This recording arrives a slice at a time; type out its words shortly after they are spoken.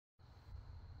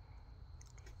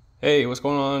Hey, what's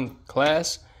going on,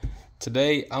 class?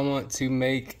 Today I want to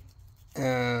make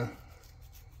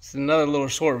it's another little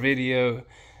short video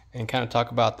and kind of talk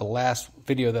about the last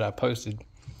video that I posted.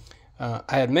 I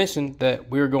had mentioned that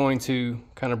we were going to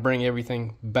kind of bring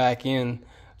everything back in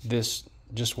this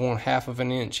just 1/2 of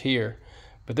an inch here,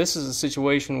 but this is a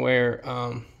situation where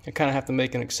I kind of have to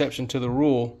make an exception to the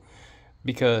rule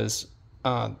because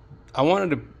I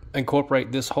wanted to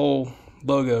incorporate this whole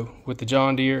logo with the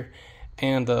John Deere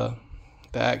and the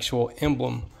actual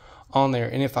emblem on there,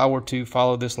 and if I were to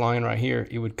follow this line right here,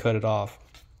 it would cut it off.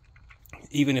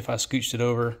 Even if I scooched it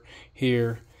over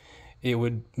here, it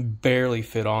would barely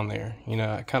fit on there. You know,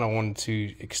 I kind of wanted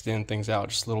to extend things out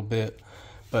just a little bit,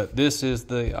 but this is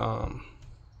the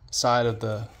side of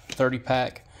the 30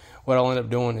 pack. What I'll end up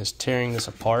doing is tearing this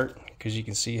apart, because you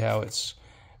can see how it's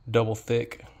double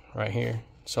thick right here.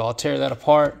 So I'll tear that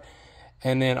apart,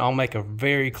 and then I'll make a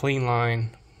very clean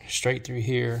line straight through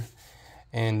here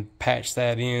and patch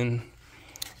that in.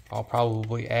 I'll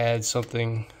probably add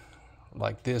something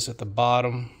like this at the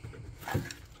bottom,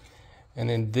 and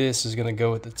then this is going to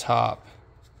go at the top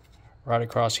right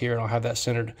across here, and I'll have that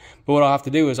centered. But what I'll have to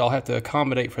do is I'll have to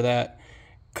accommodate for that,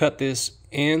 cut this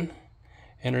in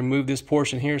and remove this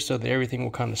portion here so that everything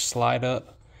will kind of slide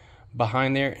up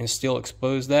behind there and still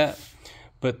expose that.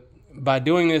 But by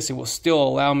doing this, it will still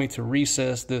allow me to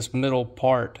recess this middle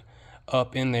part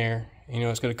up in there. You know,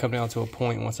 it's going to come down to a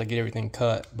point once I get everything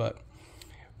cut, but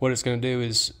what it's going to do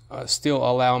is still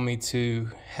allow me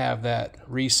to have that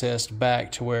recessed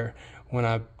back to where when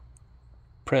I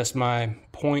press my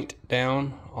point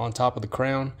down on top of the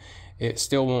crown, it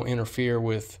still won't interfere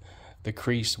with the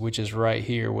crease, which is right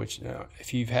here, which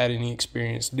if you've had any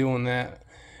experience doing that,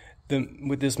 then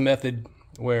with this method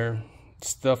where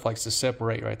stuff likes to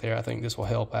separate right there, I think this will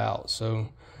help out. So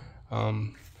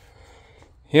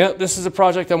yeah, this is a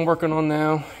project I'm working on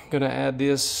now. Gonna add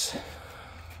this.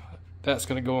 That's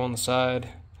gonna go on the side,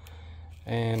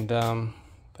 and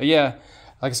but yeah,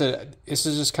 like I said, this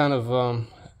is just kind of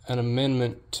an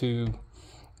amendment to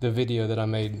the video that I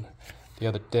made the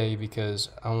other day, because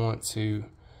I want to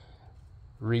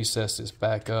recess this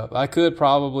back up. I could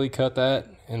probably cut that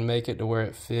and make it to where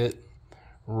it fit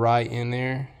right in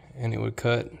there, and it would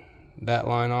cut that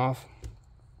line off.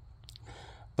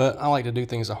 But I like to do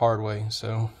things the hard way,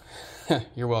 so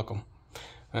you're welcome.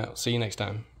 See you next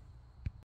time.